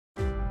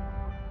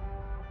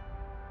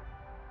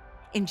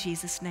in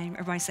Jesus' name.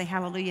 Everybody say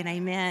hallelujah and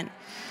amen.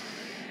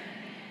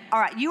 All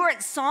right, you are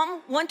at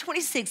Psalm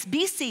 126.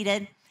 Be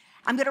seated.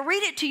 I'm going to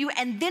read it to you,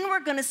 and then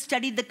we're going to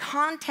study the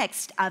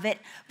context of it.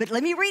 But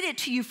let me read it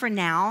to you for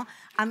now.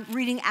 I'm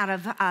reading out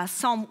of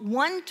Psalm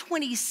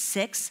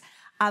 126,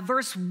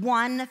 verse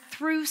 1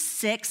 through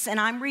 6, and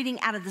I'm reading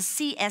out of the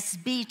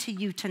CSB to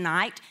you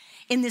tonight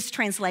in this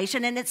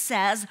translation. And it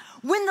says,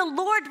 when the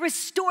Lord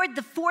restored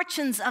the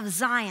fortunes of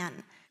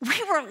Zion,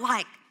 we were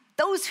like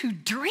those who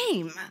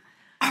dream.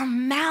 Our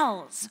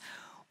mouths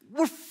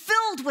were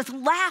filled with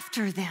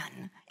laughter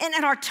then,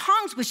 and our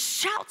tongues with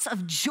shouts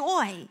of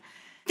joy.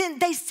 Then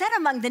they said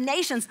among the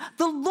nations,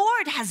 the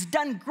Lord has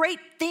done great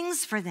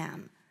things for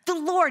them. The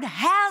Lord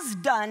has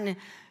done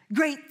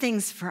great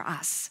things for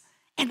us,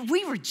 and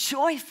we were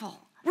joyful.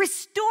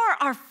 Restore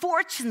our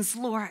fortunes,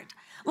 Lord,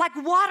 like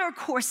water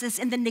courses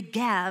in the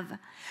Negev.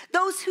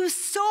 Those who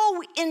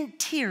sow in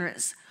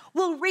tears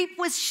will reap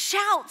with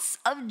shouts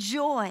of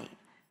joy.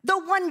 Though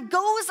one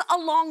goes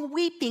along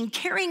weeping,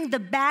 carrying the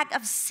bag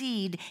of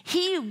seed,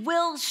 he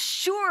will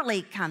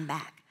surely come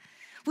back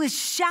with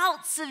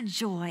shouts of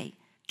joy,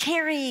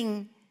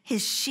 carrying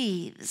his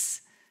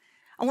sheaves.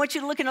 I want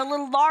you to look in a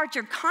little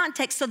larger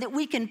context so that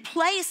we can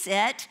place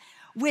it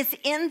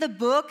within the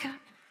book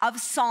of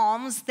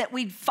Psalms, that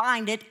we'd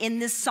find it in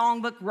this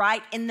songbook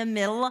right in the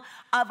middle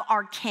of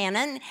our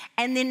canon,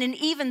 and then an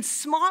even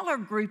smaller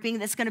grouping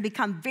that's going to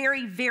become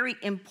very, very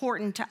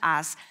important to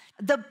us.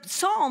 The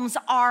Psalms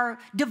are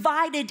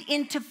divided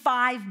into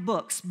 5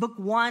 books, book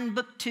 1,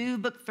 book 2,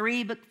 book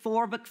 3, book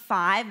 4, book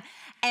 5.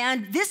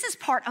 And this is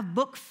part of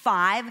book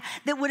 5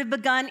 that would have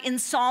begun in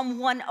Psalm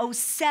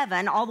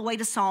 107 all the way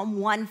to Psalm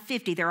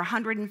 150. There are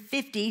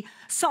 150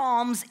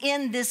 Psalms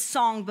in this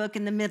songbook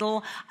in the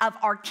middle of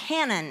our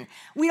canon.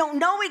 We don't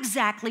know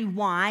exactly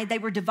why they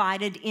were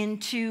divided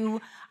into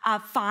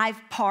 5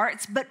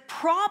 parts, but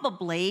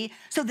probably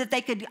so that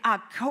they could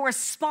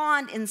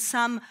correspond in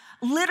some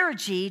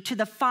liturgy to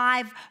the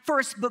 5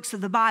 first books of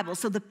the Bible.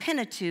 So the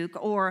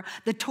Pentateuch or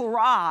the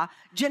Torah,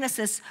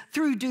 Genesis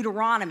through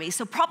Deuteronomy.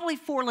 So probably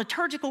for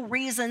liturgical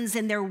reasons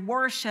in their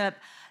worship,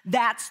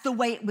 that's the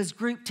way it was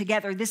grouped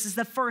together. This is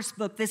the first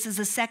book. This is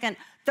the second,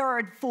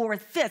 third,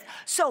 fourth, fifth.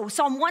 So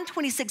Psalm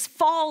 126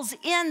 falls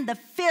in the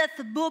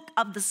 5th book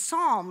of the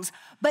Psalms,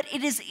 but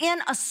it is in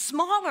a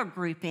smaller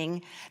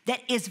grouping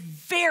that is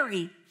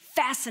very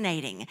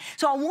fascinating.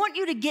 So I want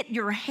you to get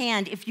your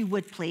hand, if you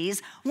would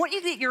please. I want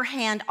you to get your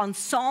hand on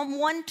Psalm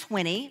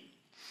 120.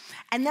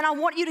 And then I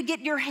want you to get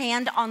your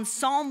hand on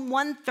Psalm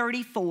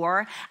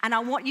 134, and I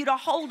want you to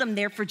hold them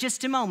there for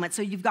just a moment.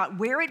 So you've got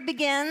where it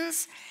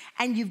begins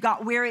and you've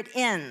got where it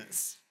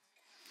ends.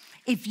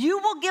 If you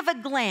will give a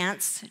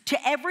glance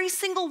to every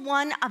single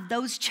one of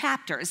those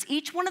chapters,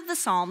 each one of the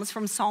Psalms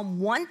from Psalm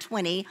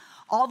 120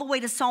 all the way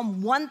to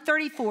Psalm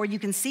 134, you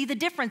can see the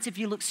difference. If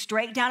you look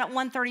straight down at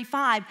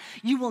 135,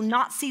 you will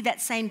not see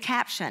that same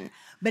caption.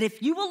 But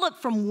if you will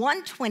look from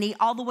 120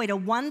 all the way to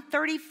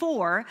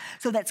 134,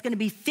 so that's going to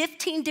be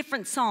 15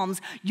 different Psalms,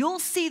 you'll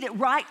see that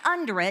right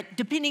under it,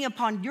 depending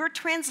upon your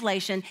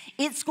translation,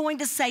 it's going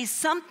to say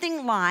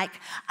something like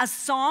a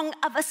song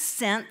of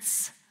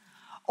ascents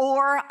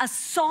or a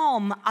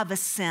psalm of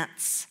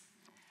ascents.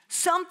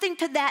 Something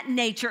to that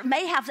nature. It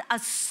may have a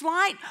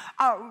slight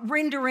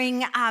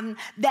rendering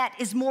that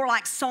is more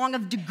like Song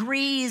of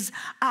Degrees,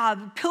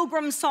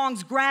 pilgrim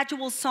songs,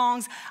 gradual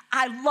songs.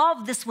 I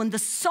love this one, the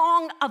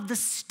Song of the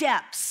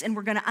Steps. And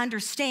we're going to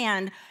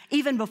understand,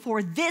 even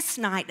before this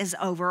night is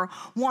over,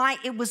 why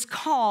it was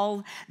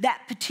called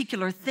that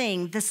particular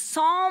thing. The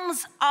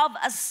Psalms of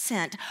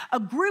Ascent, a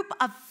group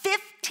of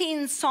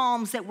 15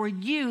 psalms that were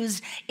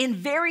used in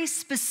very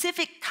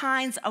specific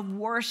kinds of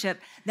worship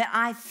that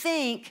I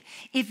think,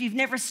 if you've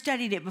never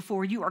studied it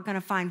before, you are going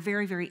to find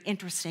very, very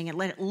interesting, and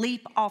let it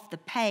leap off the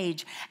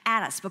page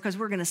at us, because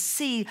we're going to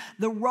see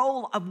the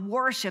role of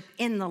worship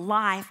in the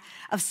life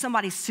of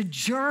somebody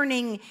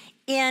sojourning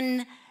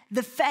in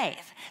the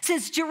faith.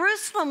 Since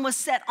Jerusalem was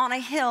set on a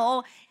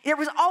hill, there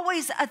was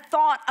always a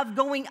thought of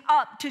going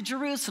up to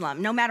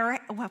Jerusalem. No matter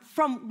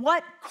from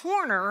what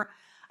corner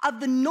of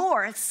the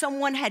north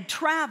someone had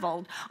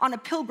traveled on a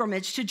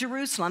pilgrimage to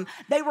Jerusalem,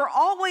 they were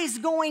always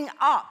going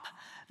up,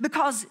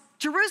 because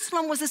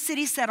Jerusalem was a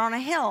city set on a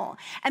hill,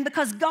 and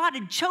because God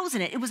had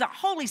chosen it, it was a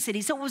holy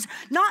city. So it was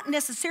not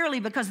necessarily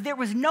because there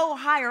was no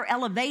higher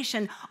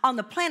elevation on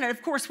the planet.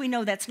 Of course, we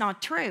know that's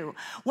not true.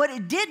 What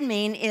it did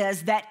mean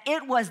is that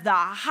it was the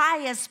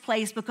highest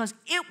place, because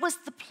it was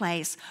the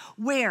place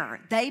where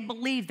they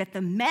believed that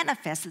the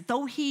manifest, that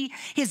though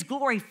his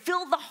glory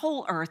filled the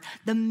whole earth,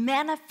 the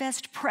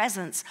manifest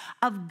presence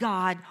of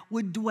God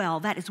would dwell.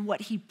 That is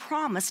what he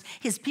promised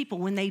his people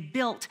when they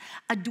built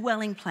a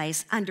dwelling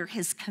place under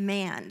his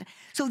command.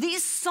 So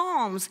these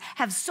Psalms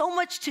have so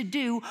much to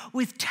do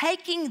with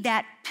taking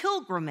that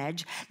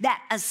pilgrimage,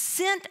 that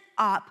ascent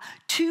up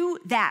to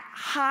that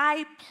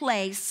high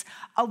place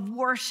of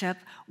worship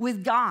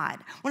with God.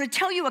 I want to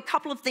tell you a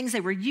couple of things they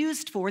were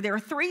used for. There are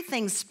three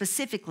things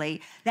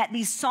specifically that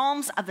these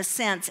Psalms of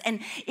Ascents,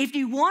 and if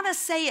you want to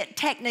say it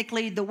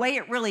technically the way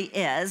it really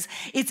is,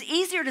 it's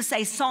easier to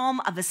say Psalm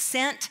of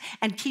Ascent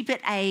and keep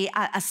it a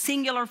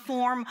singular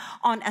form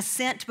on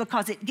ascent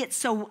because it gets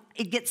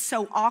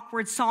so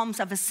awkward, Psalms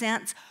of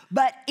Ascents,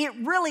 but it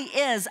really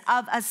is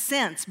of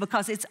ascents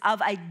because it's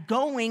of a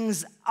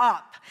goings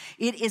up.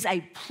 It is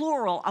a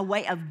plural, a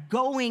way of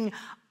going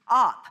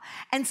up.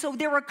 And so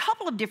there were a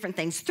couple of different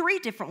things, three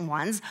different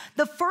ones.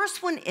 The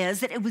first one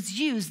is that it was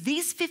used,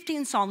 these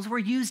 15 Psalms were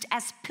used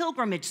as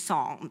pilgrimage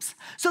psalms.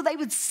 So they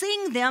would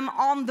sing them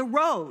on the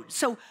road.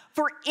 So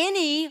for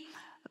any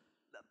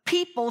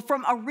people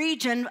from a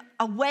region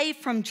away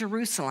from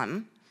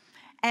Jerusalem,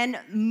 and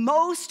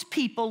most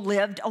people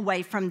lived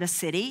away from the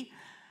city,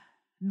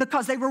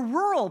 because they were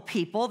rural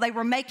people. They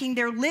were making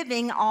their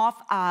living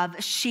off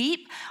of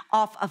sheep,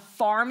 off of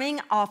farming,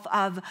 off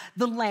of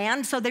the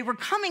land. So they were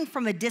coming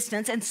from a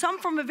distance and some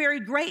from a very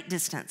great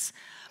distance.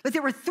 But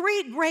there were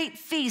three great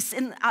feasts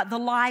in the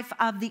life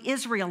of the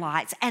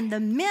Israelites, and the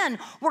men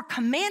were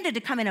commanded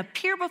to come and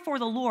appear before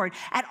the Lord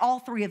at all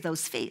three of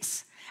those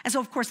feasts. And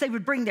so, of course, they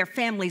would bring their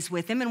families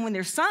with them, and when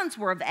their sons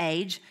were of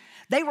age,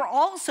 they were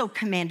also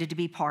commanded to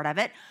be part of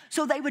it.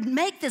 So they would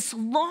make this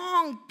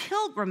long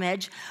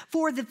pilgrimage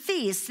for the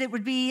feasts. It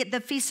would be the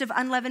Feast of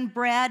Unleavened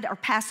Bread or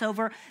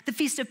Passover, the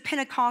Feast of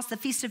Pentecost, the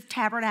Feast of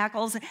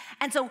Tabernacles.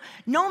 And so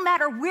no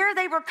matter where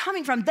they were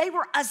coming from, they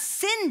were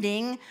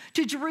ascending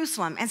to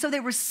Jerusalem. And so they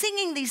were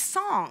singing these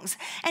songs.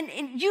 And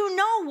you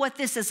know what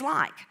this is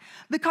like.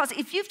 Because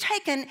if you've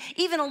taken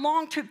even a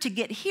long trip to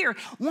get here,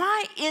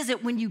 why is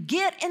it when you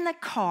get in the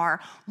car,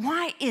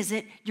 why is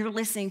it you're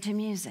listening to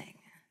music?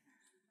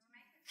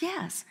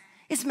 Yes,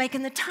 it's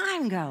making the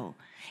time go.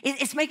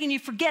 It's making you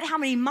forget how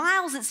many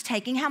miles it's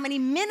taking, how many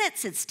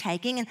minutes it's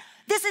taking. And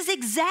this is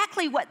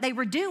exactly what they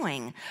were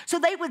doing. So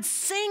they would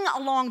sing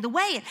along the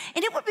way,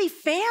 and it would be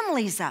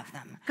families of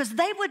them because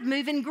they would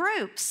move in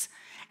groups.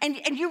 And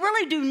you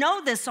really do know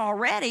this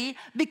already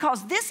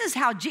because this is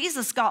how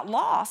Jesus got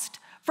lost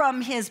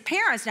from his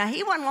parents. Now,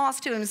 he wasn't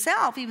lost to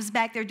himself. He was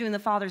back there doing the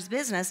Father's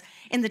business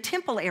in the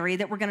temple area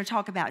that we're going to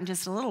talk about in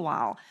just a little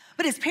while.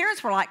 But his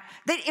parents were like,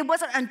 it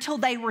wasn't until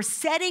they were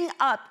setting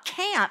up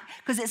camp,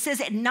 because it says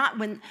at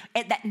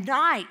that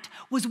night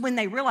was when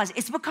they realized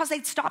it's because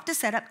they'd stopped to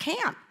set up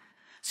camp.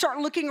 Start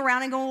looking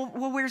around and go,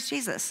 well, where's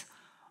Jesus?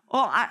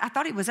 Well, I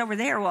thought he was over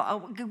there.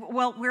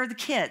 Well, where are the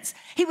kids?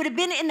 He would have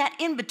been in that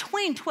in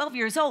between, 12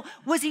 years old.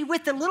 Was he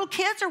with the little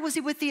kids or was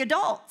he with the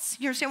adults?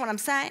 You understand what I'm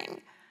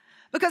saying?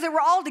 Because they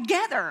were all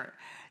together.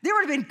 There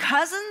would have been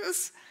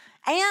cousins,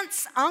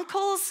 aunts,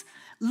 uncles,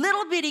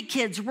 little bitty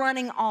kids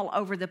running all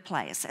over the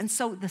place. And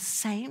so the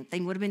same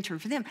thing would have been true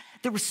for them.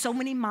 There were so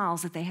many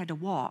miles that they had to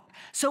walk,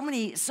 so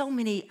many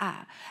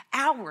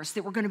hours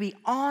that were going to be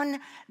on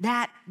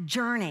that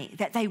journey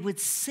that they would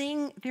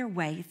sing their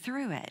way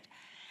through it.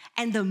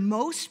 And the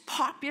most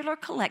popular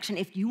collection,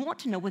 if you want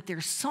to know what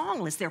their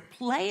song list, their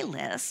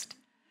playlist,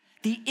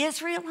 the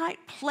Israelite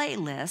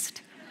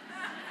playlist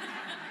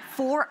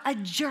for a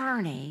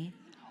journey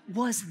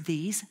was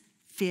these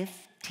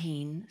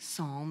 15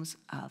 Psalms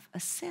of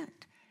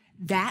Ascent.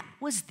 That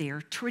was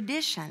their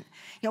tradition.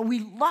 You know, we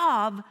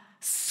love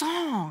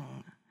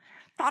song.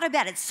 Thought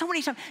about it so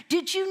many times.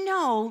 Did you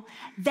know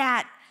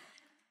that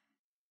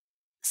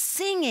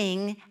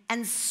singing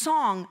and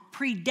song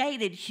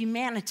predated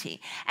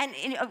humanity?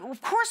 And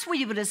of course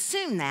we would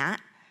assume that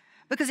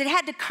because it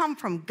had to come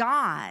from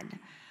God.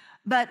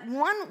 But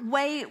one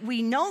way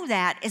we know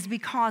that is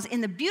because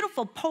in the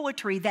beautiful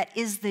poetry that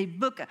is the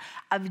book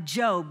of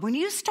Job, when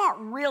you start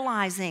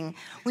realizing,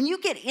 when you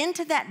get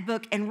into that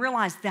book and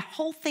realize the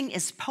whole thing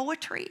is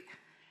poetry,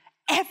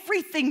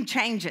 everything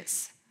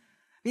changes.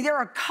 I mean, there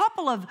are a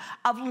couple of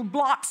little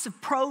blocks of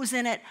prose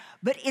in it,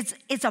 but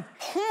it's a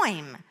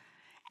poem,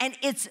 and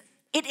it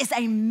is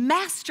a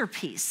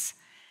masterpiece.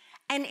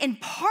 And in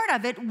part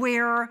of it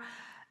where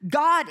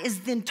God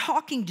is then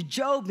talking to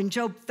Job in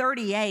Job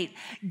 38.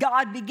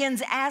 God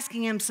begins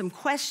asking him some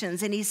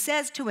questions, and he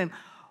says to him,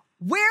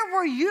 "Where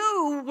were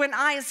you when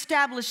I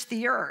established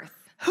the earth?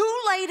 Who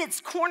laid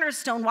its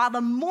cornerstone while the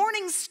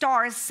morning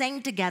stars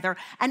sang together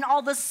and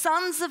all the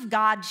sons of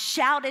God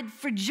shouted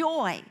for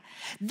joy?"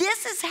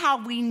 This is how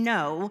we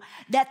know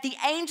that the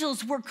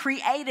angels were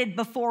created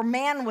before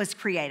man was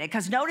created.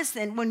 Because notice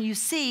then when you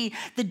see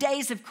the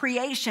days of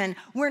creation,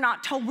 we're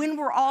not told when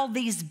were all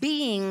these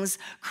beings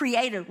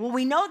created. Well,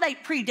 we know they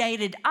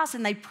predated us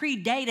and they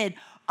predated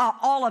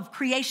all of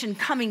creation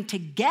coming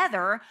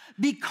together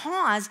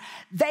because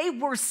they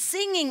were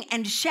singing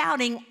and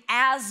shouting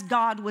as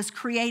God was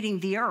creating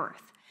the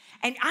earth.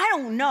 And I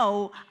don't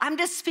know, I'm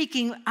just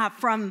speaking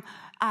from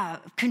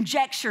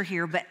conjecture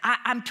here, but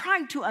I'm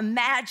trying to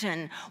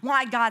imagine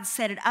why God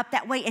set it up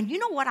that way. And you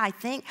know what I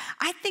think?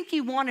 I think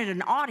he wanted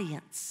an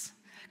audience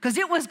because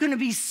it was going to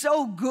be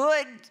so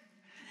good.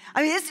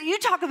 I mean, you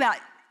talk about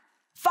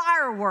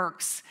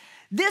fireworks.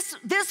 This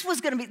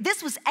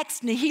was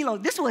ex nihilo.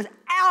 This was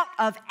out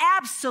of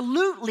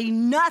absolutely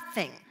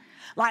nothing.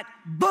 Like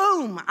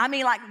boom. I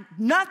mean, like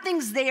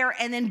nothing's there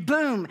and then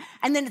boom.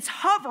 And then it's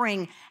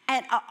hovering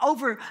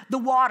over the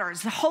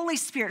waters, the Holy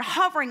Spirit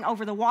hovering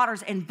over the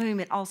waters, and boom,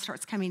 it all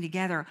starts coming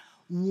together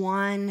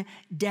one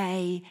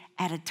day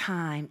at a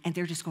time. And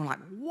they're just going like,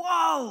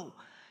 whoa,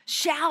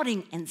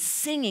 shouting and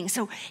singing.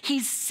 So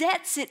he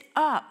sets it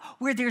up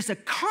where there's a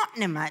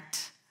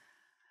accompaniment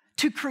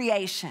to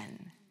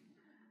creation.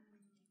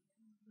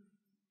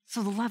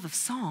 So the love of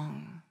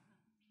song.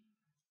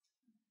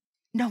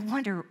 No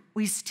wonder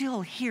we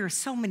still hear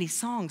so many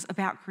songs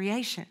about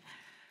creation,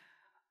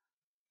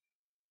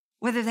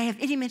 whether they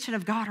have any mention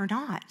of God or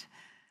not,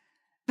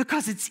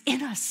 because it's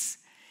in us.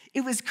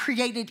 It was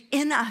created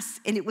in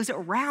us, and it was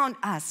around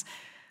us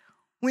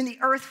when the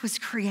earth was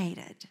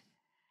created.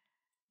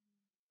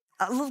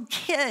 A little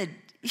kid,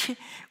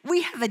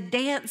 we have a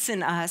dance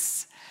in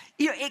us.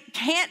 You know, it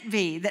can't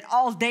be that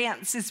all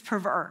dance is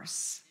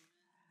perverse,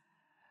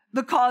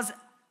 because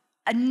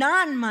a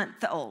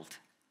 9-month-old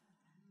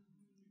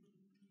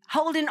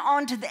holding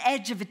on to the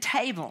edge of a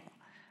table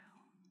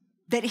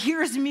that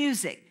hears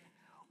music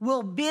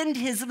will bend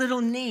his little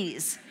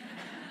knees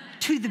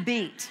to the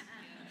beat,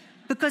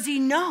 because he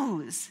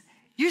knows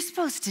you're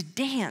supposed to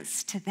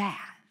dance to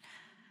that.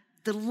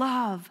 The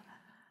love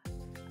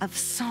of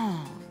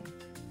song,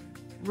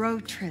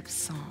 road trip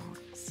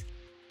songs.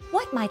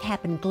 What might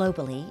happen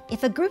globally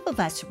if a group of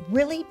us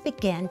really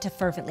began to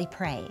fervently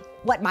pray?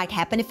 What might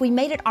happen if we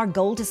made it our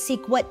goal to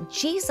seek what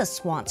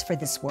Jesus wants for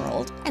this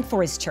world and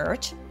for his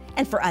church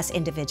and for us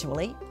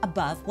individually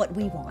above what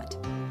we want?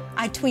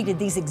 I tweeted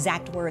these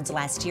exact words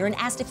last year and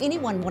asked if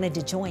anyone wanted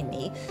to join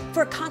me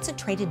for a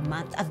concentrated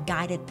month of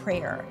guided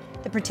prayer.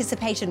 The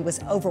participation was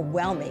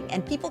overwhelming,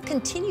 and people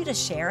continue to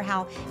share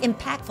how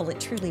impactful it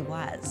truly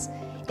was.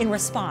 In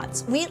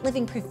response, we at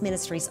Living Proof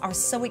Ministries are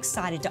so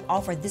excited to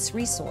offer this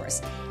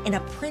resource in a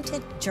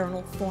printed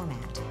journal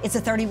format. It's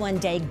a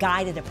 31-day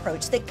guided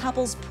approach that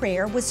couples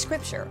prayer with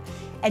scripture,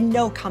 and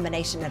no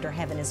combination under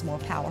heaven is more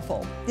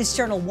powerful. This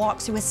journal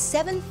walks through a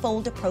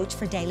 7-fold approach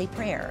for daily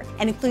prayer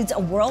and includes a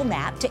world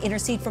map to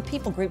intercede for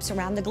people groups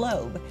around the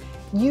globe.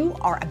 You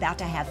are about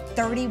to have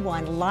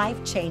 31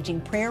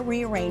 life-changing,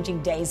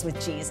 prayer-rearranging days with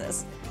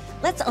Jesus.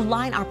 Let's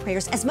align our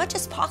prayers as much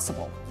as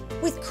possible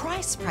with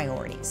Christ's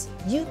priorities.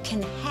 You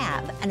can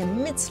have an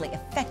immensely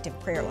effective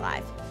prayer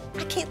life.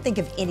 I can't think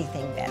of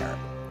anything better.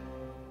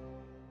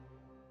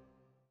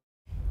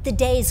 The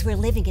days we're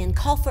living in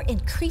call for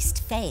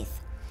increased faith.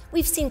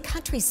 We've seen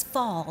countries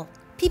fall,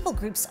 people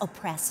groups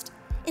oppressed,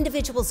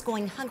 individuals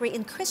going hungry,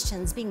 and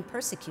Christians being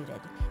persecuted.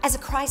 As a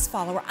Christ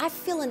follower, I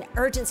feel an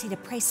urgency to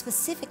pray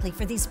specifically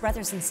for these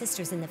brothers and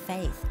sisters in the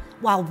faith.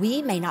 While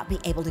we may not be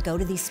able to go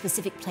to these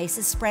specific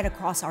places spread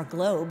across our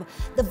globe,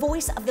 the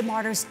voice of the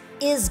martyrs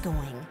is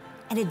going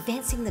and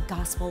advancing the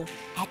gospel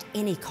at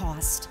any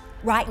cost.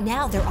 Right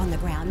now, they're on the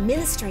ground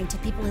ministering to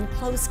people in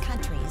closed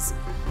countries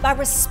by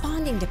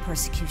responding to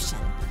persecution,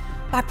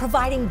 by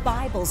providing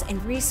Bibles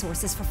and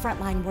resources for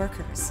frontline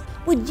workers.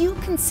 Would you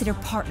consider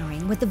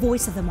partnering with the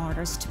Voice of the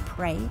Martyrs to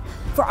pray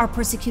for our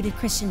persecuted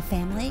Christian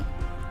family?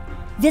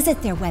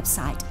 Visit their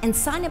website and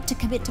sign up to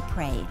commit to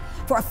pray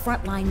for a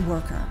frontline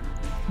worker.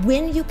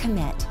 When you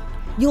commit,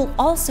 you'll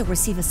also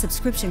receive a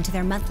subscription to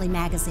their monthly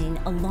magazine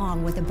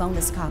along with a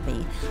bonus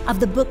copy of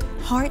the book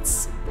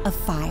Hearts of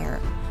Fire.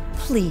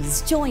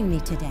 Please join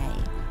me today.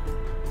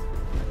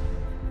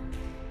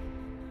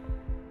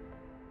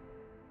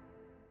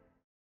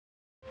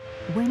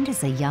 When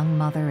does a young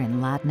mother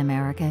in Latin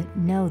America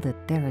know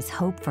that there is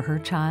hope for her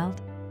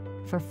child?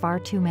 For far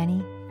too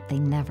many, they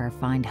never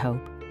find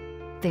hope.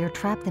 They are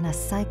trapped in a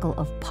cycle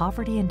of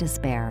poverty and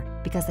despair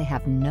because they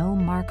have no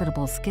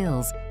marketable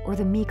skills or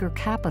the meager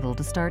capital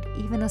to start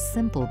even a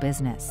simple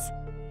business.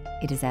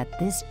 It is at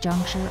this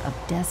juncture of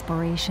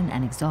desperation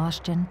and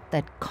exhaustion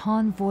that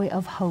Convoy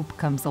of Hope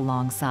comes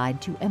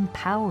alongside to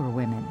empower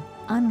women,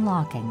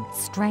 unlocking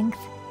strength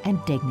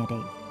and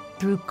dignity.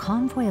 Through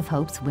Convoy of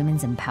Hope's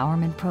Women's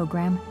Empowerment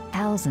Program,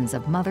 thousands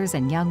of mothers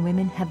and young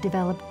women have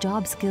developed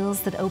job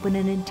skills that open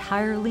an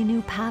entirely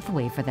new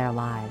pathway for their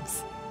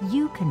lives.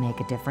 You can make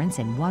a difference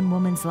in one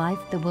woman's life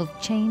that will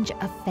change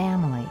a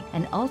family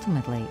and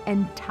ultimately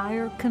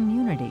entire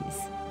communities.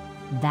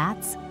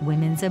 That's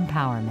women's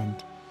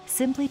empowerment.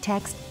 Simply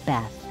text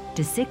Beth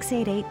to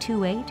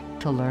 68828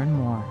 to learn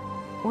more,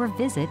 or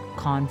visit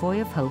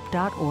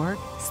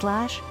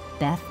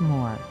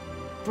convoyofhope.org/BethMoore.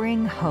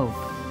 Bring hope,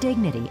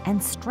 dignity,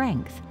 and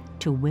strength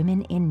to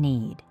women in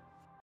need.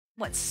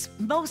 What's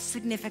most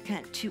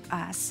significant to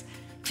us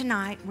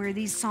tonight, where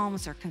these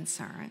Psalms are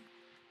concerned,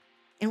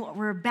 and what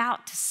we're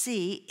about to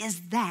see,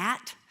 is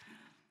that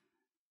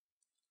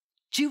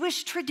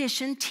Jewish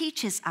tradition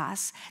teaches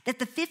us that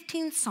the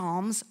 15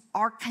 Psalms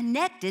are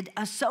connected,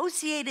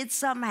 associated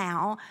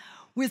somehow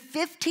with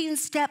 15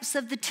 steps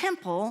of the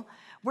temple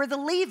where the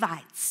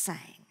Levites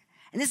sang.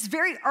 and this is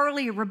very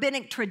early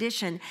rabbinic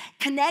tradition,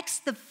 connects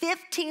the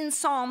 15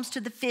 Psalms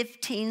to the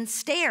 15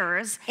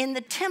 stairs in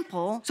the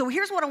temple. So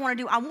here's what I want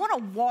to do. I want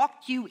to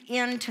walk you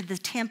into the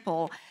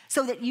temple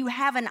so that you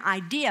have an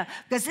idea,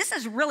 because this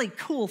is a really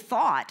cool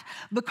thought,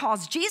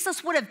 because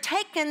Jesus would have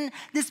taken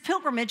this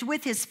pilgrimage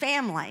with his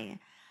family.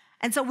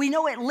 And so we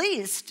know, at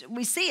least,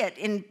 we see it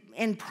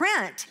in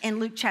print in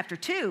Luke chapter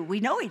 2. We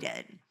know he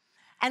did.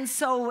 And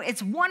so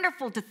it's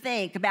wonderful to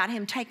think about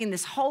him taking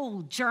this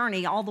whole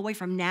journey all the way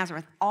from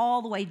Nazareth,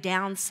 all the way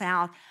down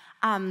south,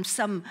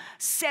 some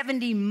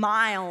 70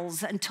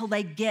 miles until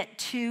they get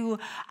to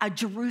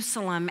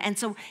Jerusalem. And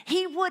so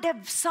he would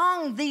have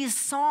sung these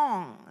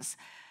songs.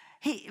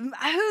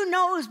 Who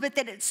knows but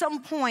that at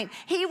some point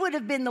he would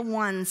have been the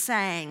one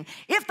saying,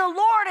 if the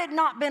Lord had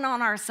not been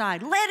on our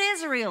side, let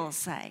Israel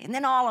say. And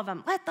then all of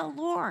them, let the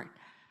Lord,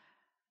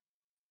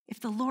 if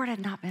the Lord had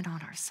not been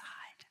on our side.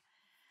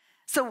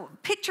 So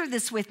picture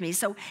this with me.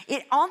 So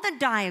on the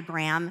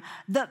diagram,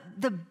 the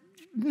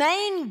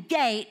main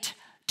gate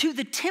to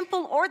the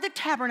temple or the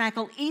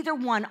tabernacle, either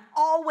one,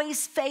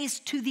 always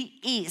faced to the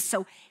east.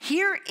 So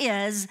here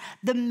is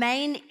the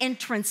main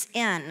entrance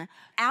in.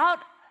 Out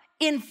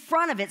in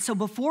front of it, so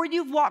before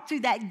you've walked through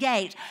that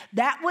gate,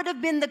 that would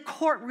have been the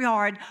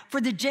courtyard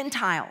for the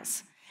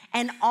Gentiles.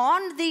 And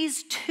on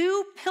these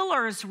two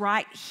pillars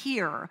right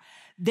here,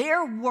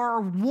 there were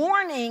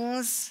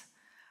warnings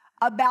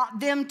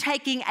about them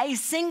taking a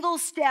single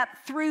step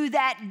through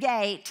that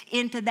gate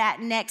into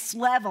that next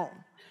level,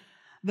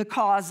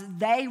 because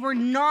they were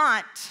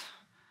not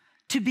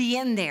to be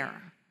in there.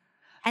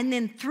 And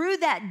then through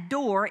that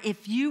door,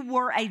 if you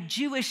were a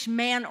Jewish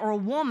man or a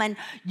woman,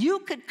 you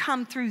could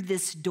come through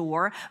this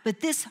door. But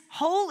this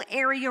whole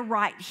area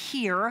right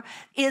here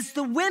is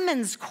the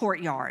women's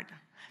courtyard.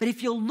 But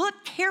if you'll look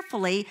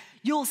carefully,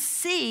 you'll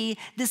see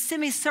the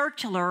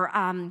semicircular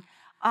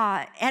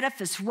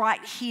edifice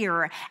right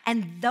here.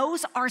 And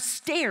those are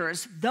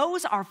stairs.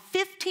 Those are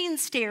 15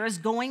 stairs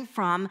going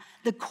from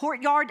the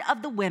courtyard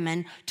of the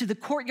women to the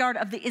courtyard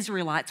of the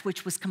Israelites,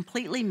 which was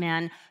completely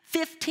men,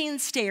 15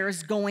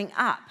 stairs going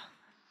up.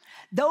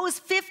 Those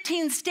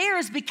 15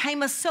 stairs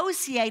became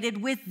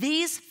associated with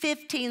these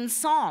 15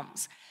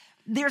 Psalms.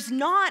 There's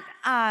not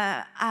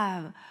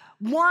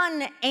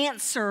one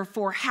answer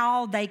for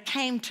how they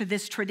came to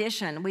this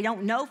tradition. We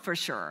don't know for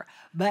sure,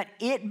 but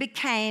it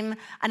became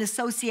an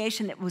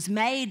association that was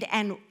made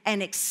and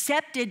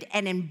accepted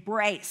and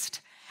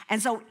embraced.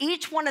 And so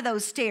each one of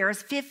those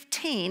stairs,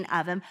 15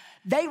 of them,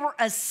 they were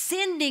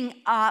ascending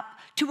up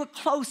to a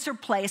closer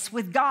place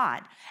with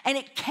God. And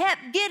it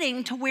kept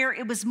getting to where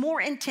it was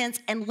more intense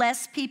and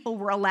less people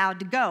were allowed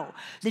to go.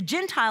 The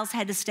Gentiles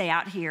had to stay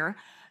out here.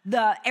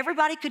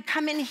 Everybody could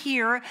come in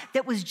here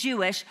that was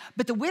Jewish,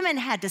 but the women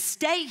had to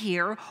stay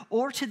here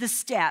or to the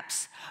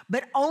steps.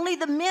 But only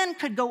the men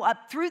could go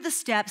up through the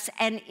steps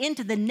and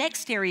into the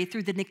next area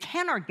through the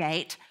Nicanor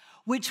gate,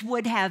 which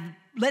would have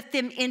let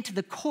them into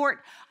the court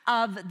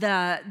of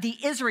the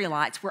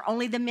Israelites, where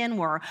only the men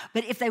were.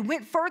 But if they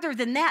went further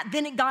than that,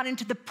 then it got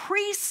into the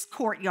priest's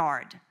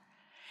courtyard.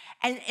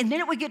 And then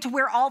it would get to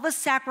where all the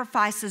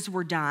sacrifices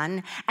were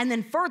done. And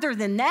then further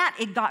than that,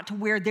 it got to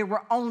where there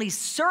were only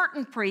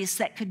certain priests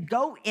that could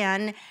go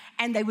in,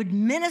 and they would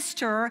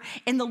minister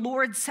in the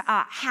Lord's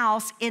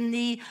house in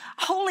the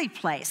holy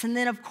place. And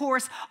then, of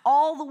course,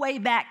 all the way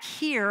back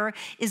here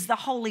is the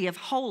Holy of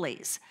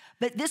Holies.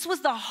 But this was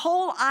the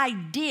whole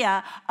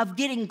idea of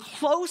getting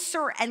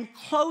closer and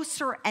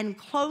closer and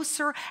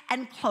closer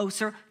and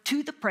closer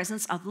to the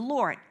presence of the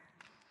Lord.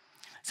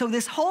 So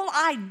this whole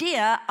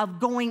idea of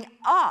going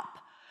up,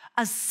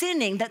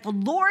 ascending, that the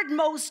Lord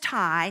Most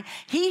High,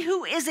 He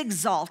who is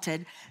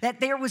exalted, that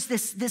there was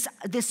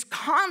this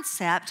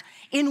concept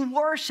in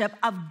worship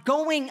of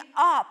going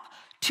up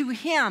to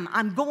Him.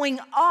 I'm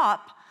going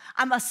up,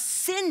 I'm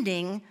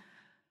ascending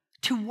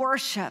to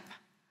worship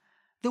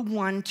the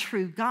one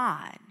true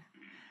God.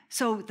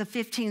 So the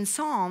 15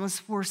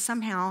 Psalms were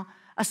somehow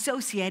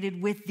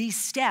associated with these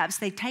steps.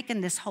 They've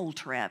taken this whole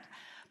trip,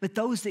 but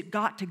those that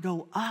got to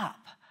go up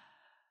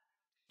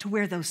to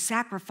where those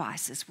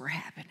sacrifices were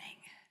happening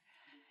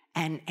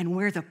and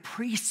where the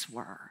priests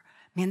were,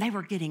 man, they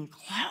were getting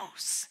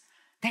close.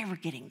 They were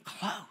getting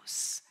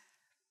close.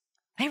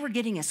 They were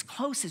getting as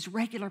close as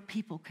regular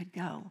people could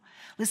go.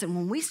 Listen,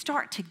 when we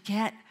start to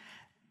get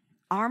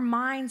our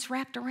minds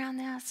wrapped around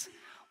this,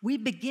 we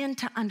begin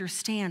to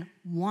understand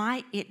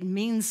why it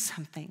means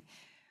something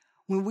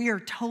when we are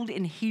told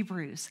in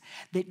Hebrews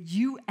that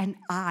you and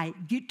I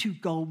get to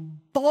go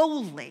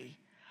boldly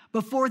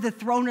before the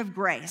throne of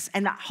grace.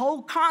 And the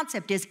whole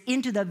concept is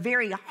into the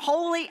very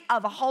holy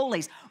of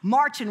holies,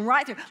 marching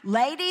right through.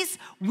 Ladies,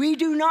 we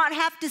do not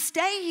have to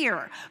stay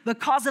here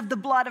because of the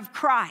blood of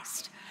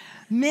Christ.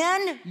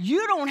 Men,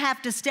 you don't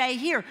have to stay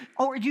here.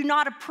 Or you're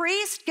not a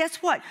priest? Guess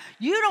what?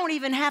 You don't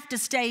even have to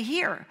stay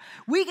here.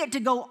 We get to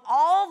go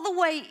all the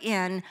way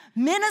in,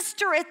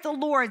 minister at the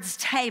Lord's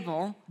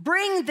table,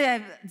 bring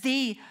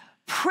the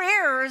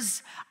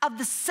prayers of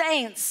the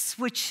saints,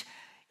 which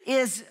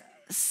is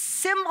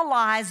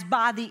symbolized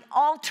by the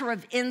altar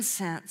of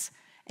incense,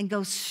 and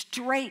go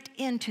straight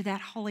into that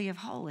Holy of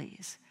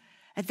Holies.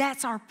 And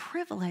that's our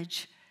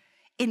privilege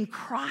in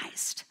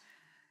Christ.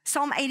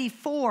 Psalm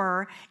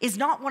 84 is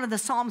not one of the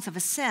Psalms of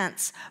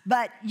Ascents,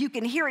 but you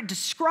can hear it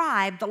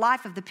describe the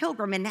life of the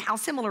pilgrim and how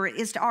similar it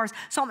is to ours.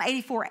 Psalm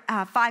 84,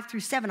 5 through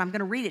 7, I'm going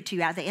to read it to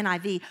you out of the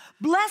NIV.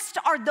 Blessed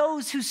are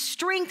those whose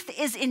strength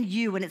is in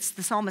you, and it's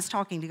the psalmist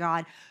talking to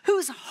God,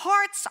 whose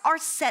hearts are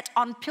set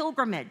on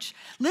pilgrimage.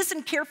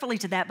 Listen carefully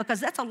to that, because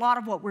that's a lot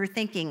of what we're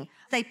thinking.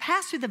 They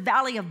pass through the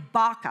valley of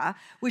Baca,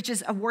 which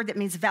is a word that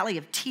means valley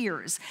of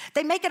tears.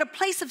 They make it a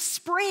place of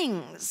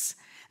springs.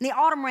 And the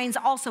autumn rains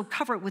also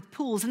cover it with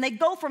pools, and they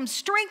go from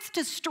strength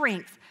to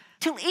strength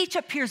till each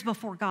appears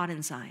before God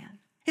in Zion.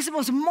 It's the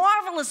most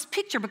marvelous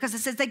picture because it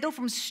says they go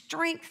from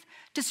strength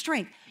to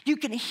strength. You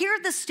can hear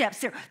the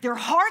steps. Their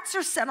hearts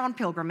are set on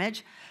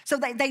pilgrimage, so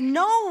they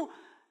know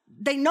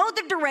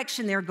the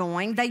direction they're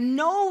going. They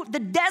know the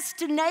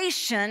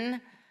destination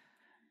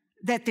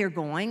that they're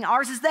going.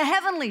 Ours is the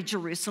heavenly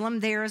Jerusalem.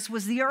 Theirs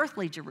was the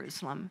earthly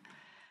Jerusalem.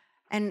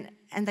 And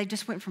they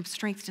just went from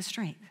strength to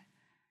strength.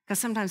 Because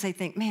sometimes they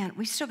think, man,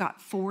 we still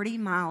got 40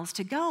 miles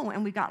to go,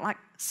 and we got like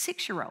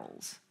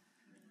 6-year-olds.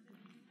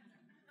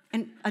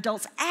 And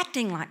adults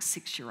acting like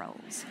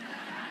 6-year-olds,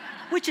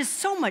 which is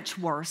so much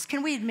worse.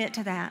 Can we admit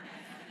to that?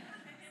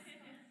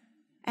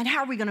 And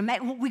how are we going to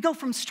make? Well, we go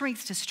from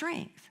strength to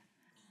strength.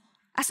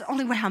 That's the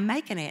only way I'm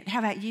making it. How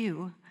about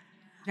you?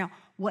 Now,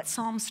 what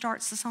psalm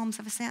starts the Psalms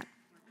of Ascent?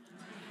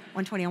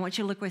 120. I want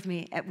you to look with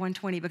me at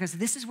 120 because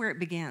this is where it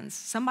begins.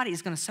 Somebody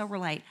is going to so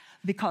relate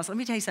because let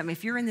me tell you something.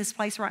 If you're in this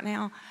place right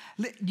now,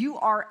 you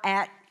are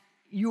at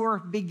your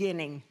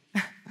beginning.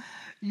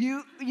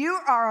 You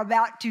are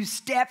about to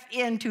step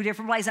into a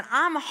different place. And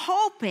I'm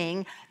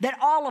hoping that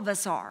all of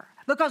us are,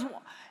 because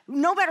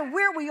no matter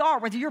where we are,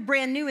 whether you're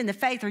brand new in the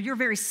faith or you're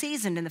very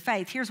seasoned in the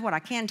faith, here's what I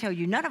can tell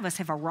you. None of us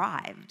have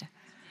arrived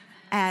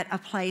at a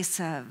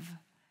place of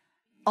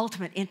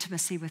ultimate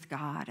intimacy with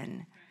God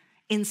and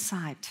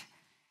insight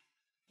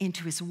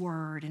into his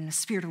word and the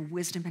spirit of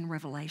wisdom and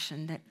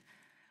revelation that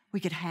we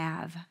could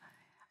have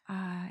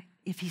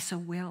if he so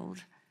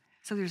willed.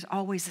 So there's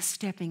always a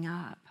stepping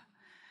up.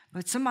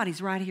 But somebody's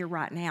right here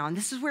right now, and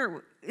this is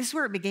where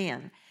it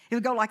began. It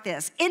would go like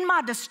this. In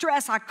my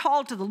distress, I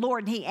called to the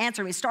Lord, and he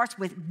answered me. It starts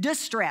with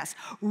distress.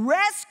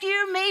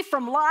 Rescue me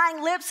from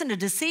lying lips and a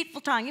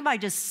deceitful tongue. Anybody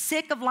just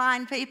sick of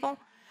lying people?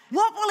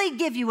 What will he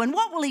give you, and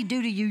what will he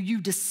do to you, you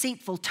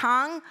deceitful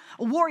tongue?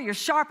 A warrior's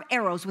sharp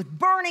arrows with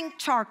burning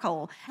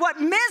charcoal. What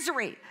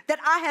misery that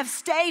I have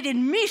stayed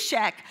in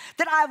Meshach,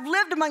 that I have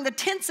lived among the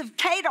tents of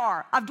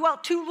Kedar. I've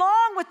dwelt too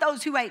long with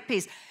those who ate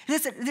peace.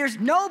 Listen, there's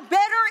no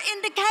better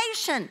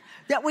indication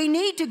that we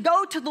need to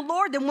go to the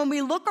Lord than when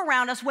we look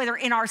around us, whether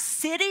in our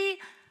city,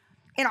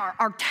 in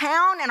our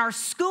town, in our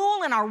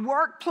school, in our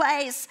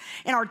workplace,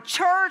 in our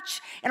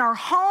church, in our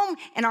home,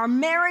 in our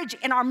marriage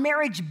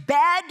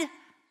bed,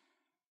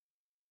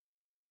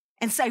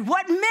 and say,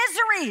 what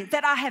misery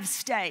that I have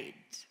stayed.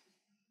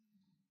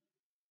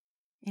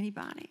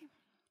 Anybody?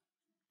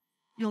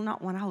 You'll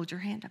not want to hold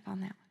your hand up on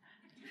that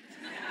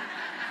one.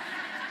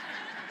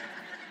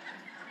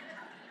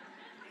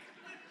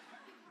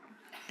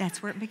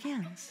 That's where it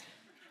begins.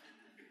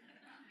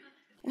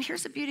 And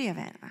here's the beauty of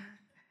it.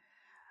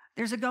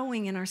 There's a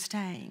going and our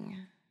staying.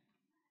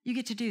 You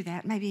get to do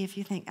that. Maybe if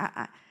you think,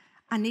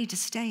 I need to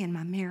stay in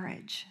my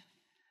marriage,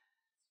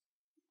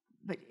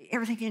 but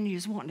everything in you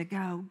is wanting to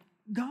go.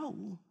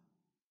 Go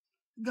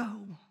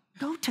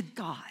to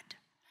God.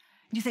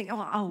 You think,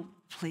 oh,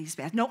 please,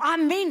 Beth. No, I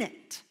mean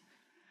it.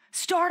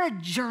 Start a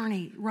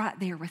journey right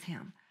there with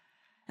him.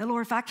 And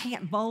Lord, if I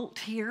can't bolt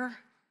here,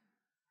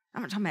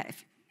 I'm not talking about,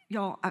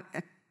 y'all,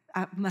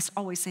 I must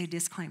always say a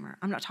disclaimer.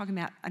 I'm not talking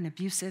about an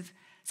abusive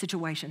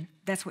situation.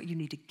 That's what you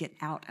need to get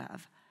out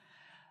of.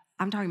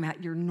 I'm talking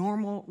about your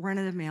normal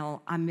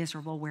run-of-the-mill, I'm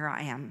miserable where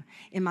I am.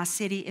 In my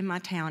city, in my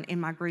town, in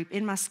my group,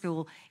 in my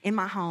school, in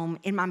my home,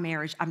 in my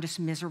marriage, I'm just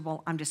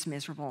miserable.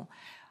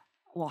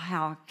 Well,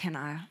 how can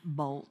I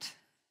bolt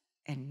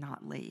and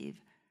not leave?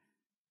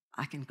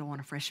 I can go on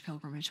a fresh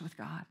pilgrimage with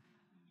God.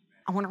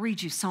 I want to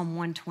read you Psalm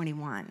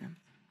 121.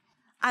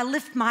 I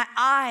lift my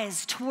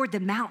eyes toward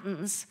the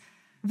mountains.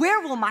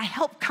 Where will my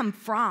help come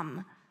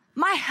from?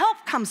 My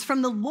help comes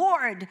from the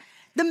Lord,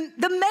 the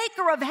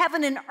maker of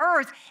heaven and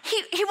earth.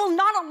 He will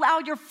not allow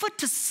your foot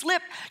to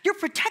slip. Your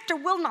protector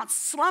will not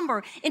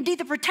slumber. Indeed,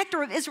 the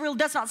protector of Israel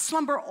does not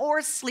slumber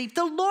or sleep.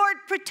 The Lord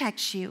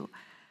protects you.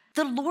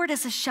 The Lord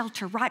is a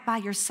shelter right by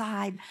your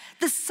side.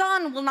 The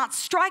sun will not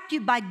strike you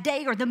by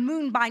day or the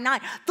moon by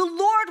night. The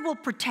Lord will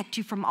protect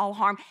you from all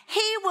harm.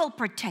 He will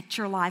protect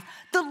your life.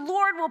 The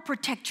Lord will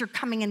protect your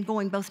coming and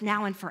going both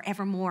now and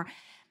forevermore.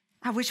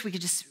 I wish we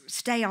could just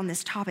stay on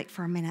this topic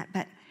for a minute,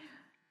 but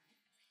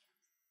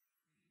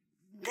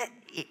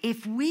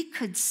if we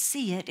could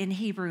see it in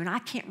Hebrew, and I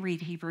can't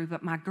read Hebrew,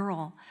 but my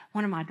girl,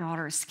 one of my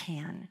daughters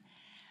can.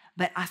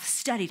 But I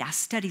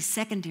study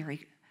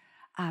secondary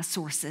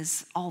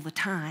sources all the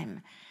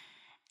time.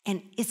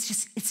 And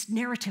it's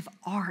narrative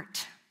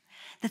art.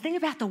 The thing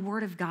about the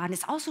Word of God, and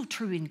it's also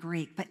true in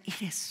Greek, but it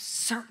is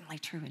certainly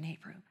true in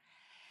Hebrew,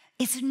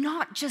 It's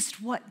not just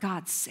what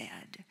God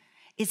said,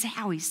 it's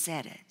how he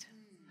said it.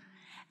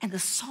 And the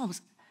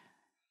Psalms,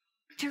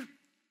 they're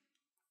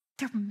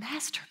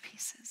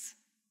masterpieces.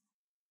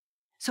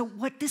 So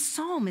what this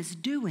psalm is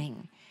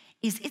doing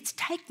is it's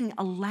taking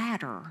a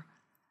ladder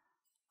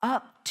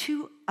up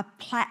to a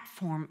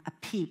platform, a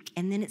peak,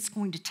 and then it's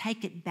going to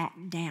take it back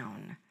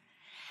down.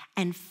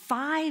 And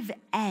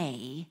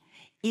 5A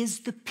is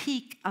the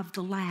peak of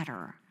the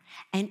ladder.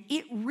 And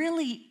it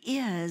really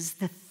is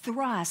the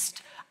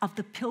thrust of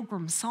the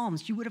Pilgrim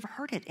Psalms. You would have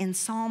heard it in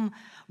Psalm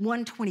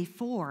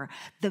 124.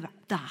 The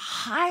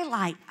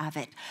highlight of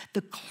it,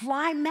 the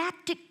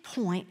climactic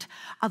point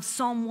of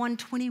Psalm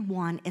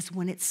 121 is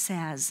when it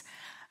says,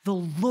 the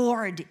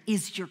Lord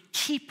is your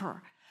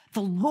keeper.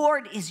 The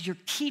Lord is your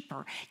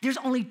keeper. There's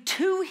only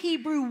 2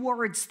 Hebrew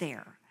words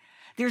there.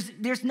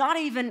 There's not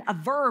even a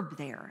verb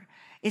there.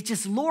 It's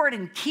just Lord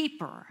and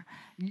keeper.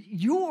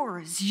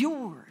 Yours.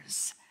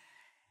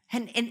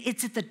 And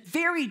it's at the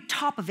very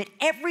top of it.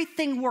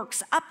 Everything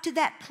works up to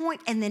that point,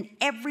 and then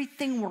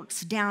everything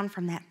works down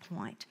from that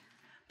point.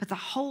 But the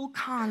whole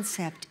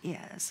concept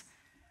is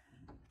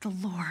the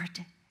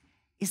Lord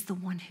is the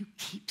one who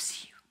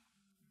keeps you.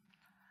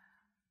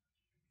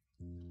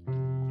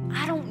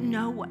 I don't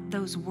know what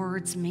those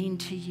words mean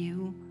to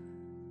you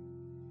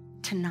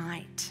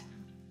tonight.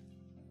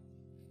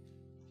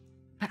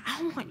 But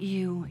I want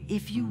you,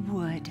 if you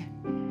would,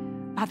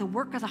 by the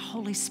work of the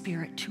Holy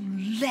Spirit, to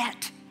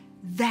let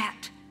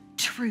that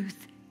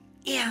truth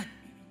in.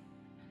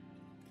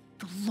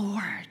 The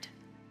Lord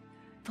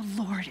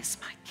is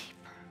my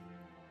keeper.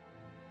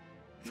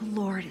 The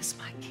Lord is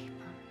my keeper.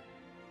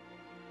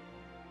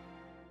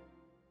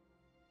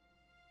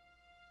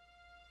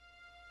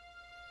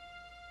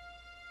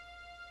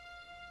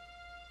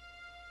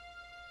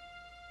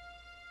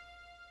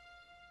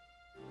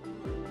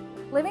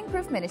 Living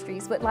Proof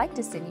Ministries would like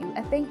to send you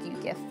a thank you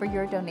gift for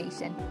your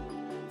donation.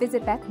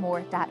 Visit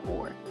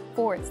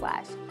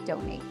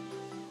bethmoore.org/donate.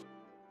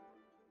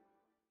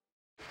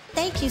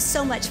 Thank you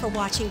so much for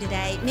watching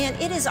today. Man,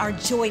 it is our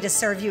joy to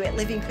serve you at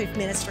Living Proof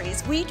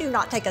Ministries. We do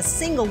not take a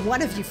single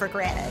one of you for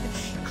granted.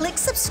 Click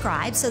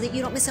subscribe so that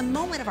you don't miss a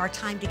moment of our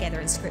time together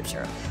in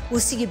Scripture.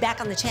 We'll see you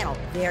back on the channel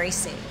very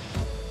soon.